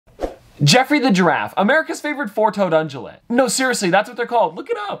Jeffrey the Giraffe, America's favorite four-toed ungulate. No, seriously, that's what they're called. Look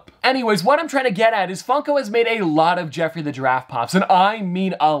it up. Anyways, what I'm trying to get at is Funko has made a lot of Jeffrey the Giraffe pops, and I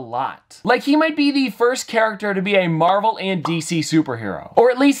mean a lot. Like, he might be the first character to be a Marvel and DC superhero. Or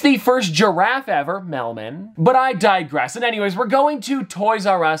at least the first giraffe ever, Melman. But I digress. And anyways, we're going to Toys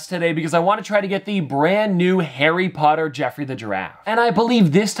R Us today because I want to try to get the brand new Harry Potter Jeffrey the Giraffe. And I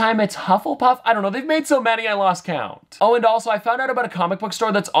believe this time it's Hufflepuff? I don't know, they've made so many I lost count. Oh, and also I found out about a comic book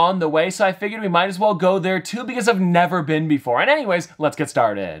store that's on the way, so I figured we might as well go there too because I've never been before. And anyways, let's get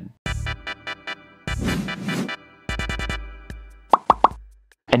started.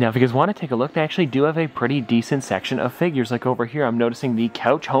 And now if you guys want to take a look, they actually do have a pretty decent section of figures. Like over here, I'm noticing the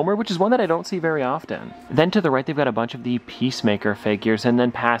Couch Homer, which is one that I don't see very often. Then to the right, they've got a bunch of the Peacemaker figures. And then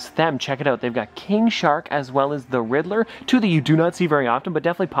past them, check it out, they've got King Shark as well as the Riddler, two that you do not see very often, but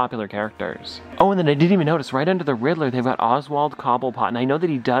definitely popular characters. Oh, and then I didn't even notice, right under the Riddler, they've got Oswald Cobblepot. And I know that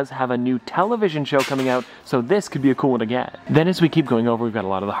he does have a new television show coming out, so this could be a cool one to get. Then as we keep going over, we've got a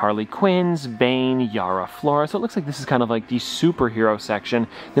lot of the Harley Quinns, Bane, Yara Flora. So it looks like this is kind of like the superhero section.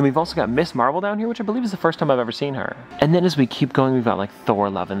 Then we've also got Miss Marvel down here, which I believe is the first time I've ever seen her. And then as we keep going, we've got like Thor,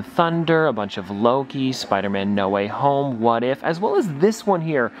 Love and Thunder, a bunch of Loki, Spider-Man No Way Home, What If, as well as this one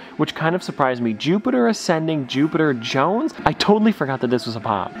here, which kind of surprised me, Jupiter Ascending, Jupiter Jones. I totally forgot that this was a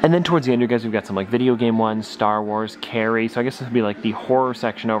pop. And then towards the end, you guys, we've got some like video game ones, Star Wars, Carrie, so I guess this would be like the horror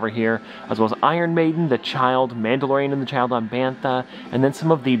section over here, as well as Iron Maiden, The Child, Mandalorian and the Child on Bantha, and then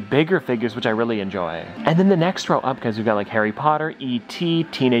some of the bigger figures, which I really enjoy. And then the next row up, guys, we've got like Harry Potter, E.T.,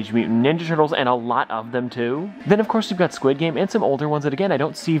 Teenage Mutant Ninja Turtles, and a lot of them too. Then of course we've got Squid Game and some older ones that again I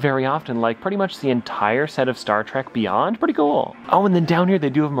don't see very often, like pretty much the entire set of Star Trek Beyond. Pretty cool. Oh, and then down here they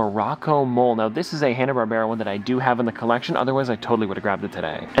do have Morocco Mole. Now this is a Hanna-Barbera one that I do have in the collection, otherwise I totally would have grabbed it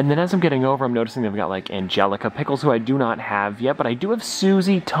today. And then as I'm getting over, I'm noticing they've got like Angelica Pickles, who I do not have yet, but I do have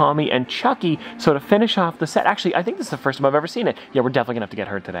Susie, Tommy, and Chucky. So to finish off the set, actually I think this is the first time I've ever seen it. Yeah, we're definitely gonna have to get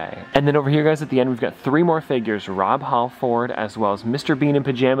her today. And then over here, guys, at the end we've got 3 more figures, Rob Halford, as well as Mr. Bean in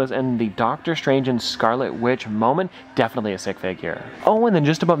pajamas, and the Doctor Strange and Scarlet Witch moment. Definitely a sick figure. Oh, and then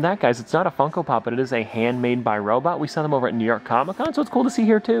just above that, guys, it's not a Funko Pop, but it is a handmade by robot. We saw them over at New York Comic Con, so it's cool to see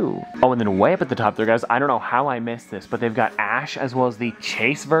here too. Oh, and then way up at the top there, guys, I don't know how I missed this, but they've got Ash as well as the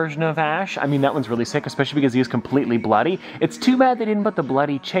Chase version of Ash. I mean, that one's really sick, especially because he is completely bloody. It's too bad they didn't put the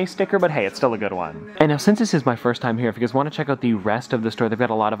bloody Chase sticker, but hey, it's still a good one. And now since this is my first time here, if you guys want to check out the rest of the store, they've got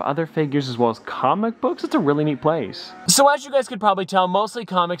a lot of other figures as well as comic books. It's a really neat place. So as you guys could probably tell, mostly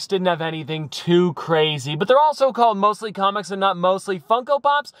comics didn't have anything too crazy, but they're also called mostly comics and not mostly Funko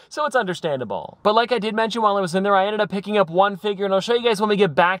Pops, so it's understandable. But like I did mention while I was in there, I ended up picking up one figure, and I'll show you guys when we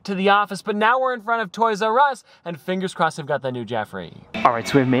get back to the office, but now we're in front of Toys R Us, and fingers crossed I've got the new Jeffrey. Alright,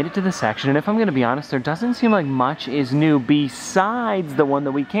 so we've made it to the section, and if I'm gonna be honest, there doesn't seem like much is new besides the one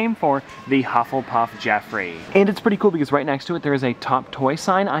that we came for, the Hufflepuff Jeffrey. And it's pretty cool because right next to it there is a Top Toy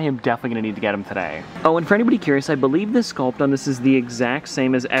sign. I am definitely gonna need to get him today. Oh, and for anybody curious, I believe the sculpt on this is the exact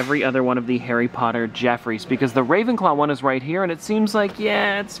same as every other one of the Harry Potter Jeffreys, because the Ravenclaw one is right here, and it seems like,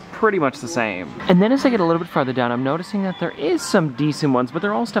 yeah, it's pretty much the same. And then as I get a little bit farther down, I'm noticing that there is some decent ones, but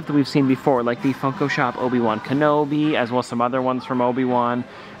they're all stuff that we've seen before, like the Funko Shop Obi-Wan Kenobi, as well as some other ones from Obi-Wan.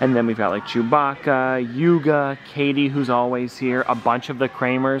 And then we've got like Chewbacca, Yuga, Katie, who's always here, a bunch of the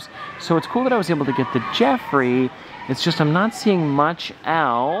Kramers. So it's cool that I was able to get the Jeffrey. It's just I'm not seeing much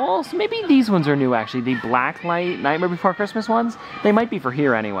else. Maybe these ones are new, actually. The Blacklight Nightmare Before Christmas ones, they might be for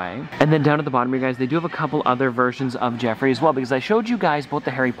here anyway. And then down at the bottom here, guys, they do have a couple other versions of Jeffrey as well, because I showed you guys both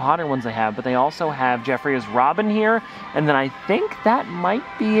the Harry Potter ones they have, but they also have Jeffrey as Robin here, and then I think that might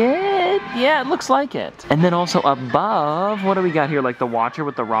be it. Yeah, it looks like it. And then also above, what do we got here? Like the Watcher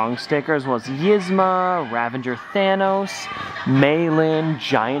with the wrong sticker, as well as Yzma, Ravager Thanos, Malin,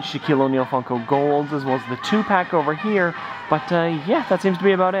 Giant Shaquille O'Neal Funko Golds, as well as the 2-pack over here. But yeah, that seems to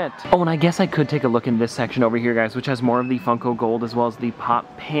be about it. Oh, and I guess I could take a look in this section over here, guys, which has more of the Funko Gold as well as the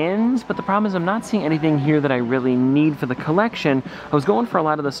Pop Pins. But the problem is I'm not seeing anything here that I really need for the collection. I was going for a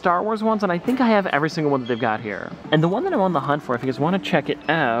lot of the Star Wars ones, and I think I have every single one that they've got here. And the one that I'm on the hunt for, if you guys want to check it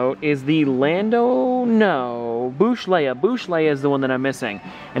out, is the Bouche Leia. Bouche Leia is the one that I'm missing.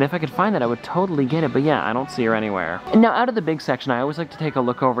 And if I could find that, I would totally get it. But yeah, I don't see her anywhere. And now out of the big section, I always like to take a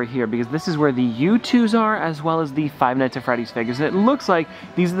look over here, because this is where the U2s are, as well as the Five Nights at Freddy's figures. And it looks like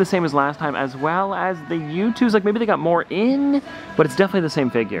these are the same as last time, as well as the U2s. Like maybe they got more in, but it's definitely the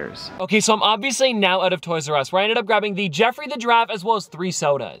same figures. Okay, so I'm obviously now out of Toys R Us, where I ended up grabbing the Jeffrey the Giraffe as well as 3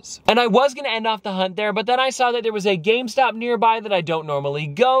 sodas. And I was gonna end off the hunt there, but then I saw that there was a GameStop nearby that I don't normally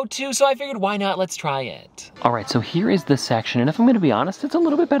go to, so I figured why not, let's try it. All Alright, so here is the section, and if I'm going to be honest, it's a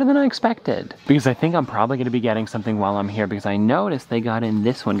little bit better than I expected. Because I think I'm probably going to be getting something while I'm here, because I noticed they got in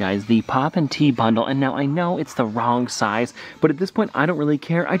this one, guys, the Pop and Tea bundle, and now I know it's the wrong size, but at this point, I don't really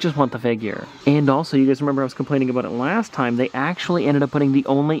care, I just want the figure. And also, you guys remember I was complaining about it last time, they actually ended up putting the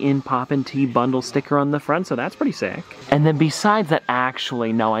Only in Pop and Tea bundle sticker on the front, so that's pretty sick. And then besides that,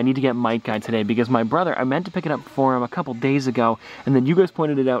 actually, no, I need to get Mike Guy today, because my brother, I meant to pick it up for him a couple days ago, and then you guys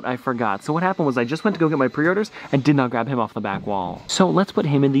pointed it out, I forgot. So what happened was I just went to go get my pre-orders, and did not grab him off the back wall. So let's put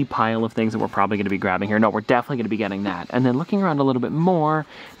him in the pile of things that we're probably going to be grabbing here. No, we're definitely going to be getting that. And then looking around a little bit more,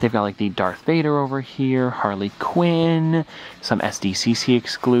 they've got like the Darth Vader over here, Harley Quinn, some SDCC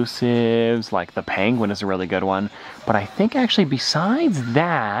exclusives, like the Penguin is a really good one. But I think actually besides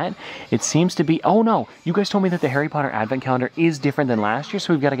that, it seems to be, oh no, you guys told me that the Harry Potter Advent Calendar is different than last year,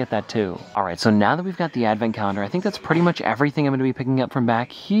 so we've got to get that too. Alright, so now that we've got the Advent Calendar, I think that's pretty much everything I'm going to be picking up from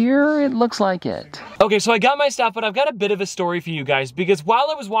back here. It looks like it. Okay, so I got my stuff, but I've got a bit of a story for you guys, because while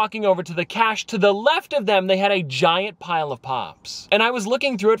I was walking over to the cache, to the left of them, they had a giant pile of Pops. And I was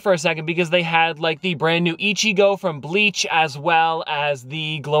looking through it for a second because they had like the brand new Ichigo from Bleach, as well as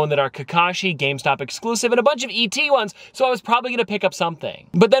the glow-in-the-dark Kakashi, GameStop exclusive, and a bunch of ET ones, so I was probably gonna pick up something.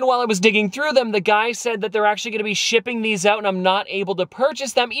 But then while I was digging through them, the guy said that they're actually gonna be shipping these out and I'm not able to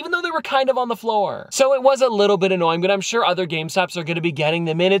purchase them, even though they were kind of on the floor. So it was a little bit annoying, but I'm sure other GameStops are gonna be getting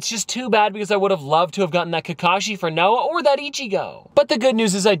them in. It's just too bad because I would have loved to have gotten that Kakashi for Noah or that Ichigo. But the good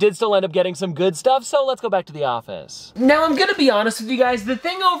news is I did still end up getting some good stuff, so let's go back to the office. Now I'm gonna be honest with you guys, the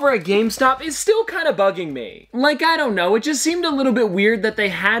thing over at GameStop is still kind of bugging me. Like, I don't know, it just seemed a little bit weird that they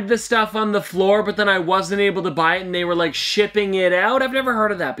had the stuff on the floor, but then I wasn't able to buy it and they were like shipping it out. I've never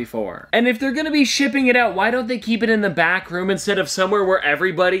heard of that before. And if they're gonna be shipping it out, why don't they keep it in the back room instead of somewhere where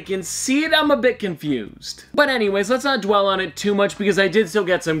everybody can see it? I'm a bit confused. But anyways, let's not dwell on it too much because I did still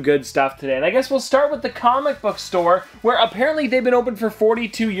get some good stuff today. And I guess we'll start with the comic book store, where apparently they've been open for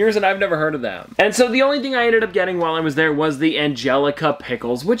 42 years and I've never heard of them. And so the only thing I ended up getting while I was there was the Angelica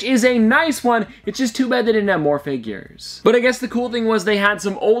Pickles, which is a nice one. It's just too bad they didn't have more figures. But I guess the cool thing was they had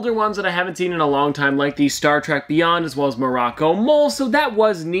some older ones that I haven't seen in a long time, like the Star Trek Beyond, as well as Morocco Mole, so that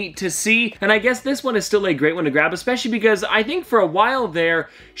was neat to see. And I guess this one is still a great one to grab, especially because I think for a while there,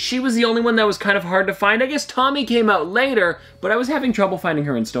 she was the only one that was kind of hard to find. I guess Tommy came out later, but I was having trouble finding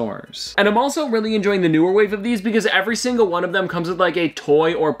her in stores. And I'm also really enjoying the newer wave of these because every single one of them comes with like a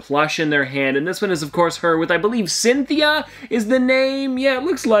toy or plush in their hand, and this one is of course her with, I believe, Cynthia is the name. Yeah, it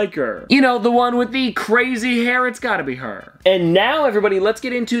looks like her. You know, the one with the crazy hair, it's gotta be her. And now everybody, let's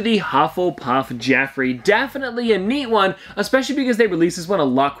get into the Hufflepuff Jeffrey. Definitely a neat one, especially because they released this one a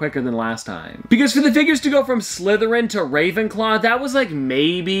lot quicker than last time. Because for the figures to go from Slytherin to Ravenclaw, that was like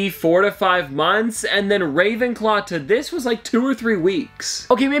maybe 4 to 5 months, and then Ravenclaw to this was like 2 or 3 weeks.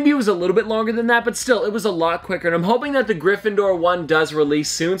 Okay, maybe it was a little bit longer than that, but still, it was a lot quicker, and I'm hoping that the Gryffindor one does release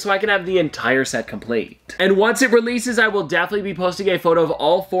soon so I can have the entire set complete. And once it releases, I will definitely be posting a photo of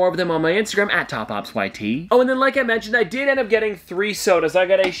all 4 of them on my Instagram at TopOpsYT. Oh, and then like I mentioned, I did end up getting 3 sodas. I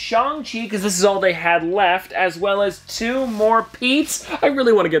got a Shang-Chi, because this is all they had left, as well as 2 more Pete's. I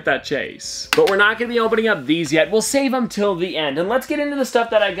really want to get that Chase. But we're not going to be opening up these yet. We'll save them till the end. And let's get into the stuff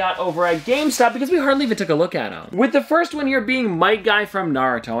that I got over at GameStop, because we hardly even took a look at them. With the first one here being Mike Guy from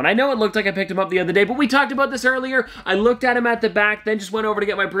Naruto. And I know it looked like I picked him up the other day, but we talked about this earlier. I looked at him at the back, then just went over to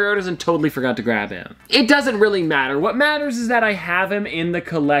get my pre-orders and totally forgot to grab him. It doesn't really matter. What matters is that I have him in the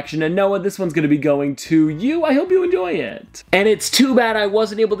collection. And Noah, this one's going to be going to you. I hope you enjoy it. And it's too bad I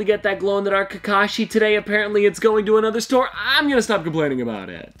wasn't able to get that glow-in-the-dark Kakashi today. Apparently it's going to another store. I'm gonna stop complaining about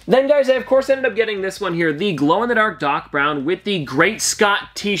it. Then guys, I of course ended up getting this one here, the glow-in-the-dark Doc Brown with the Great Scott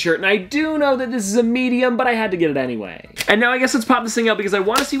t-shirt. And I do know that this is a medium, but I had to get it anyway. And now I guess let's pop this thing out because I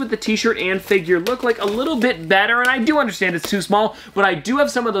want to see what the t-shirt and figure look like a little bit better. And I do understand it's too small, but I do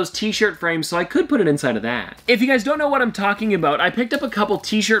have some of those t-shirt frames, so I could put it inside of that. If you guys don't know what I'm talking about, I picked up a couple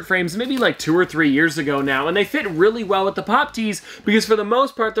t-shirt frames maybe like 2 or 3 years ago now, and they fit really well with the Pop tees because for the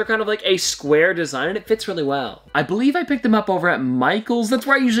most part, they're kind of like a square design and it fits really well. I believe I picked them up over at Michael's. That's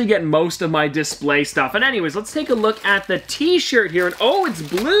where I usually get most of my display stuff. And anyways, let's take a look at the t-shirt here. And oh, it's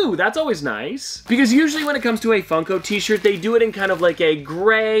blue. That's always nice. Because usually when it comes to a Funko t-shirt, they do it in kind of like a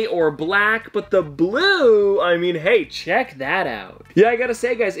gray or black, but the blue, I mean, hey, check that out. Yeah, I gotta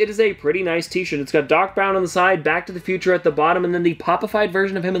say, guys, it is a pretty nice t-shirt. It's got Doc Brown on the side, Back to the Future at the bottom, and then the popified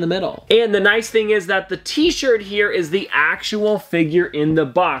version of him in the middle. And the nice thing is that the t-shirt here is the actual figure in the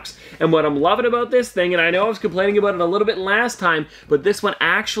box. And what I'm loving about this thing, and I know I was complaining about it a little bit last time, but this one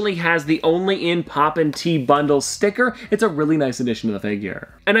actually has the Only in Pop and Tea bundle sticker. It's a really nice addition to the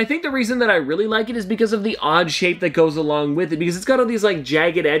figure. And I think the reason that I really like it is because of the odd shape that goes along with it, because it's got all these like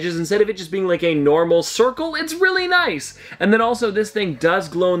jagged edges instead of it just being like a normal circle, it's really nice. And then also this thing does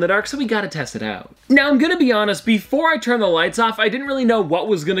glow in the dark, so we gotta test it out. Now I'm gonna be honest, before I turned the lights off, I didn't really know what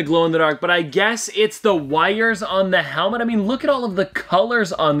was gonna glow in the dark, but I guess it's the wires on the helmet. I mean, look at all of the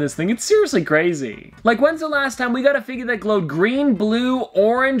colors on this thing. It's seriously crazy. Like, when's the last time we got a figure that glowed green, blue,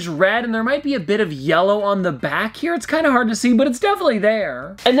 orange, red, and there might be a bit of yellow on the back here? It's kind of hard to see, but it's definitely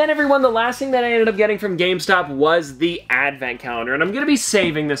there. And then everyone, the last thing that I ended up getting from GameStop was the advent calendar, and I'm gonna be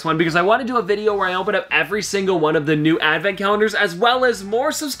saving this one because I want to do a video where I open up every single one of the new advent calendars as well as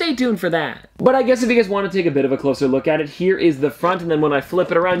more, so stay tuned for that. But I guess if you guys want to take a bit of a closer look at it, here is the front, and then when I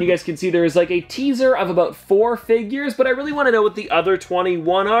flip it around, you guys can see there is like a teaser of about 4 figures, but I really want to know what the other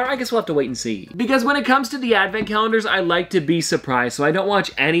 21 are. I guess we'll have to wait and see. Because when it comes to the advent calendars, I like to be surprised, so I don't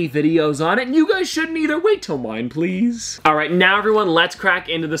watch any videos on it, and you guys shouldn't either. Wait till mine, please. Alright, now everyone, let's crack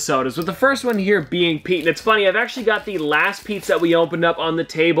into the sodas, with the first one here being Pete. And it's funny, I've actually got the last Pete's that we opened up on the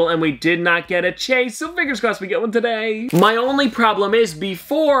table, and we did not get a chase, so fingers crossed we get one today. My only problem is,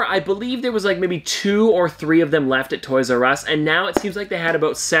 before, I believe there was like maybe 2 or 3 of them left at Toys R Us, and now it seems like they had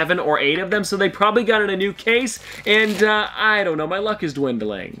about 7 or 8 of them, so they probably got in a new case, and I don't know, my luck is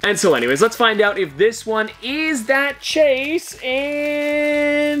dwindling. And so anyways, let's find out if this one is that chase,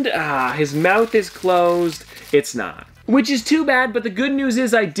 and his mouth is closed. It's not. Which is too bad, but the good news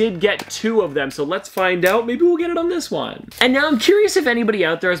is I did get 2 of them, so let's find out. Maybe we'll get it on this one. And now I'm curious if anybody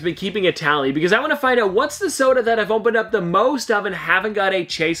out there has been keeping a tally, because I want to find out what's the soda that I've opened up the most of and haven't got a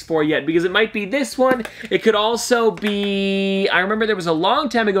chase for yet, because it might be this one. It could also be... I remember there was a long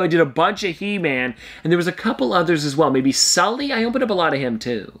time ago I did a bunch of He-Man, and there was a couple others as well. Maybe Sully? I opened up a lot of him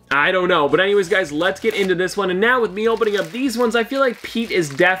too. I don't know, but anyways guys, let's get into this one. And now with me opening up these ones, I feel like Pete is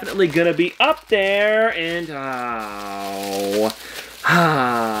definitely gonna be up there, and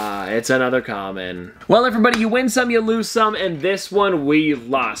it's another common. Well, everybody, you win some, you lose some, and this one we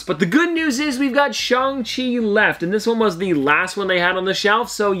lost. But the good news is we've got Shang-Chi left, and this one was the last one they had on the shelf,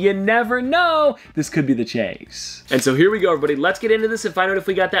 so you never know. This could be the chase. And so here we go, everybody. Let's get into this and find out if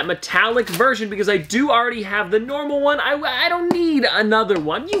we got that metallic version, because I do already have the normal one. I don't need another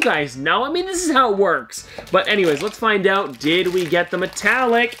one. You guys know. I mean, this is how it works. But anyways, let's find out. Did we get the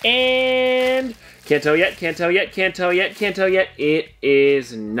metallic? And... can't tell yet, can't tell yet, can't tell yet, can't tell yet. It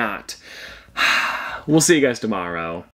is not. We'll see you guys tomorrow.